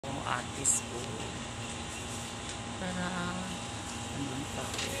Atis ko. Tara. Andun pa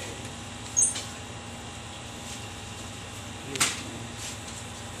ko.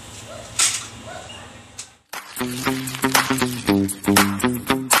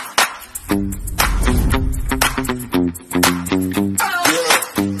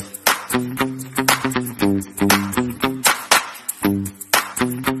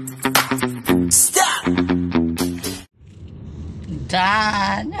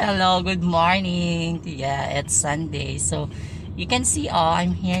 Done. Hello, good morning. Yeah, it's Sunday. So, you can see,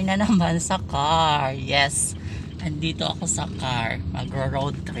 I'm here na naman sa car. Yes, andito ako sa car.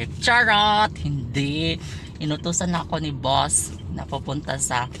 Magro-road trip. Charot! Hindi. Inutusan ako ni boss na pupunta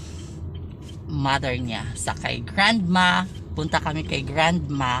sa mother niya. Sa kay grandma. Punta kami kay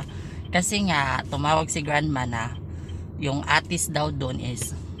grandma. Kasi nga, tumawag si grandma na yung atis daw doon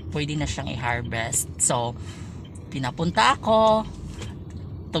is pwede na siyang i-harvest. So, pinapunta ako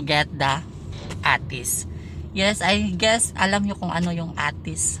to get the atis. Yes, I guess alam nyo kung ano yung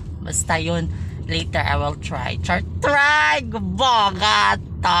atis. Basta yun, later I will try. Try! Boga!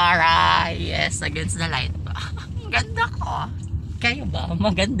 Tara! Yes, against the light. Ganda ko. Kayo ba?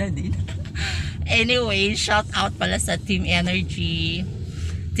 Maganda din. Anyway, shout out pala sa Team Energy,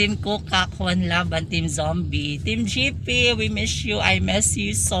 Team Kukak, One Laban, Team Zombie, Team GP, we miss you. I miss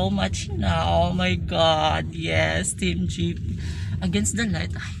you so much now. Oh my God. Yes, Team GP. Against the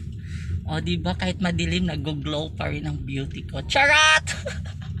light. Ay. O, diba kahit madilim, nag-glow pa rin ang beauty ko. Charot!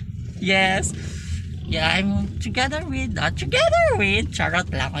 Yes. Yeah, I'm together with,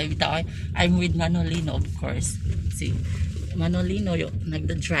 charot lang. I'm with Manolino, of course. See, Manolino yung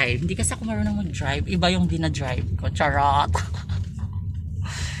nagda-drive. Hindi kasi ako marunong mag-drive. Iba yung dinadrive ko. Charot!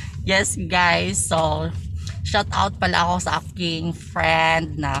 Yes, guys. So, shout out pala ako sa aking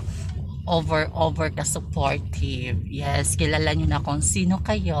friend na over ka-supportive. Yes, kilala nyo na kung sino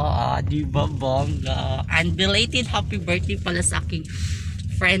kayo. Di ba bongga? And belated happy birthday pala sa aking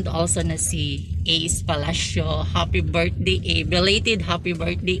friend also na si Ace Palacio. Happy birthday, A. Belated happy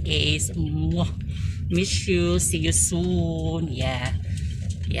birthday, Ace. Miss you. See you soon. Yeah.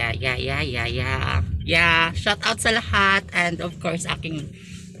 Yeah. Shout out sa lahat. And of course, aking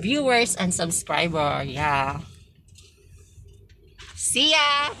viewers and subscriber. Yeah. See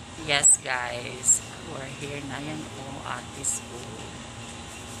ya! Yes, guys. We're here na. Yan po, Atis po.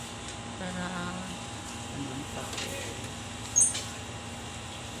 Tara. Andun pa ko.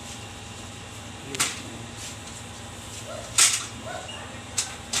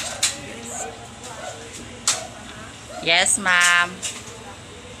 Yes, ma'am.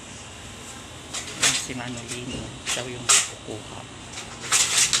 Yan si Manolino. Siya yung kukuha.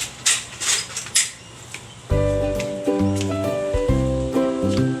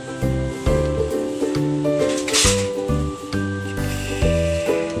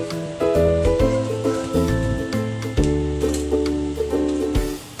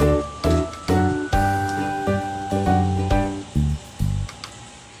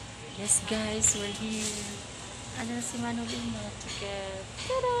 Yes, guys, we're here. Ano na si Manolino? Tada!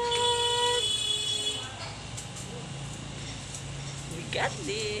 We got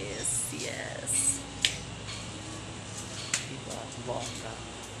this. Yes. Diba? Bongga.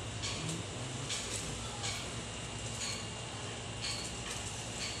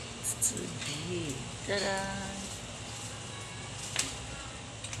 Tsubakhi. Tada!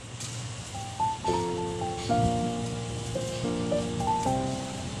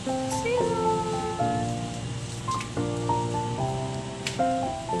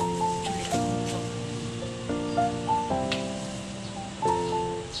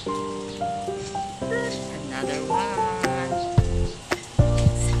 Another one.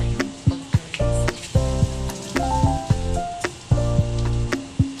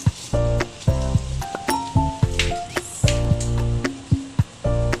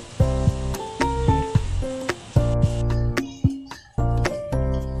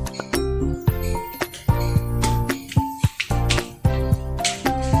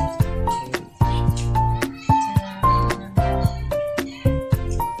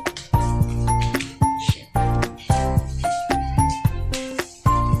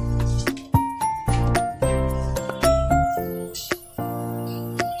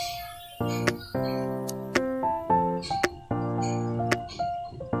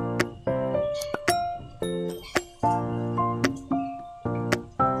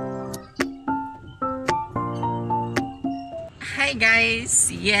 Hi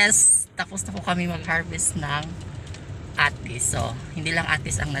guys! Yes, tapos na po kami mag-harvest ng atis. So, hindi lang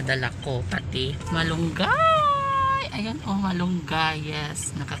atis ang nadala ko, pati malunggay. Ayan, malunggay.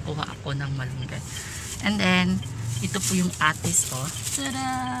 Yes, nakakuha ako ng malunggay. And then, Ito po yung Atis, oh. Tada!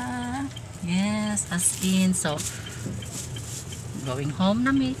 Yes, as in. So, going home na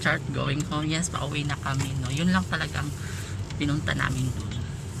may chart. Going home. Yes, pauwi na kami, no. Yun lang talagang pinunta namin dun.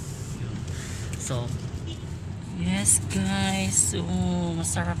 Yun. So, yes, guys. So,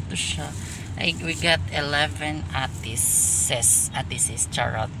 masarap to siya. Like, we got 11 Atises. Atises,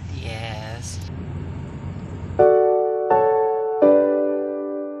 charot. Yes.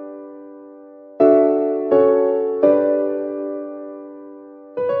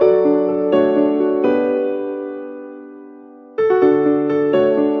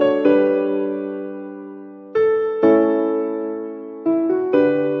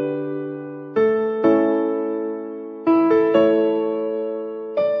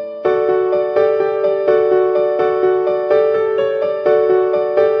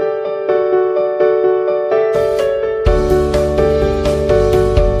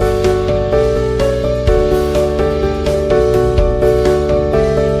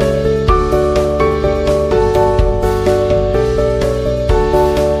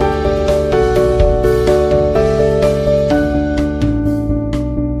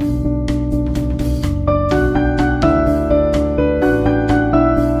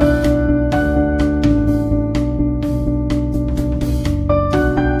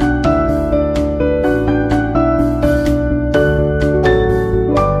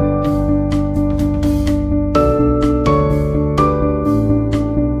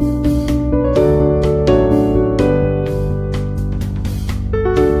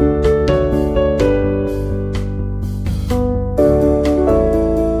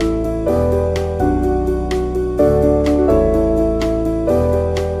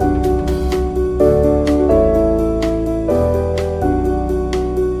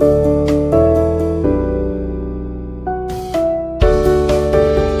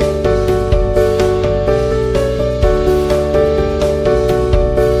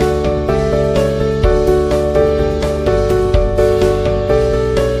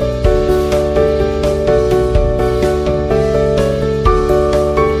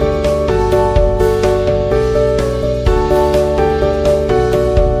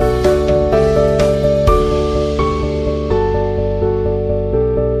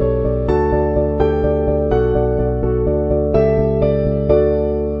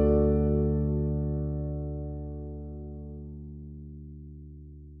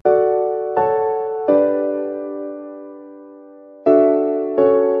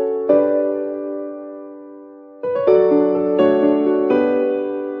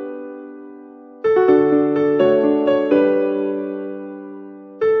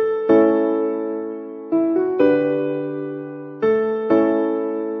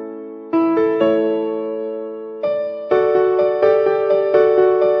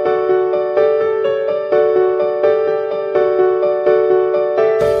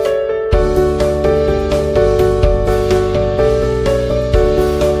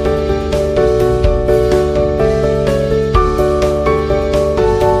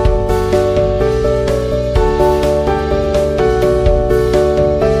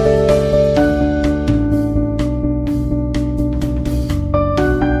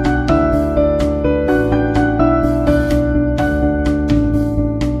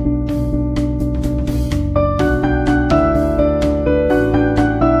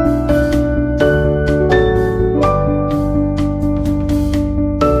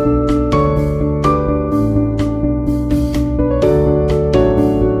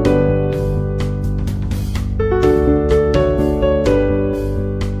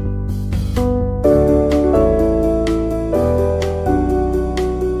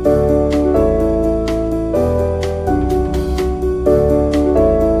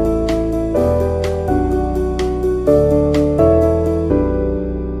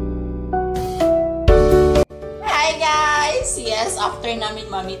 after namin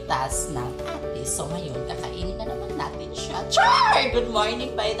mamitas ng Atis, so ngayon, kakainin na naman natin siya. Char! Good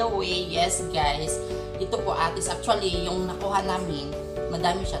morning, by the way. Yes, guys. Ito po, Atis. Actually, yung nakuha namin,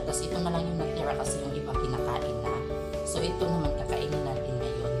 madami siya. Tapos ito na lang yung natira kasi yung iba kinakain na. So, ito naman kakainin natin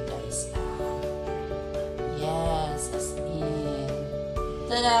ngayon, guys. Yes, as in.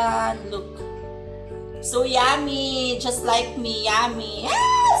 Tada! Look. So yummy! Just like me, yummy!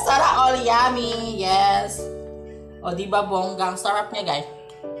 Yes! Sarap all yummy! Yes! O, diba bonggang? Sarap niya, guys.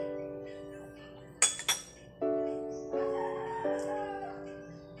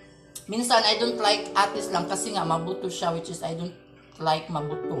 Minsan, I don't like Atis lang kasi nga mabuto siya, which is I don't like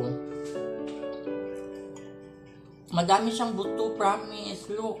mabuto. Madami siyang buto, promise.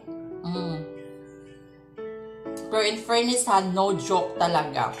 Look. Pero in fairness ha, no joke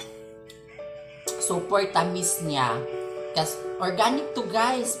talaga. super tamis niya. Kasi organic to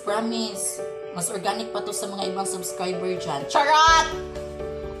guys, promise. Mas organic pa to sa mga ibang subscriber dyan. Charot!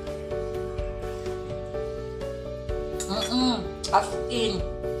 As in,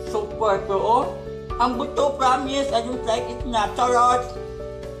 super to, oh. Ang buto, promise. I don't like it na. Charot!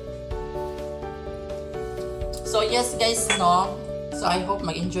 So yes guys, no. So I hope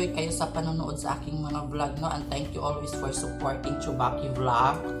mag-enjoy kayo sa panonood sa aking mga vlog, no. And thank you always for supporting Tsubakhi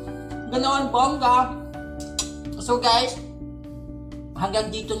vlog. Ganoon, bongga. So guys,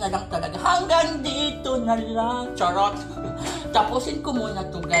 hanggang dito na lang talaga. Hanggang dito na lang. Charot. Tapusin ko muna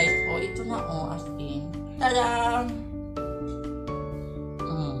to guys. Oh, ito na, oh, as in. Tada!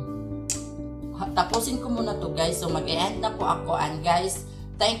 Tapusin ko muna to guys. So mag-e-end na po ako. And guys,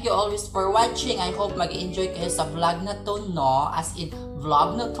 thank you always for watching. I hope mag-enjoy kayo sa vlog na to, no? As in,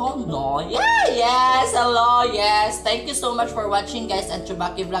 vlog na to, no? Yeah, yes, hello, yes. Thank you so much for watching, guys. And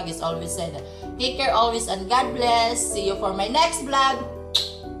Tsubakhi vlog is always said, take care always and God bless. See you for my next vlog.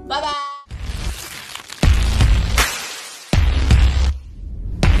 Bye-bye.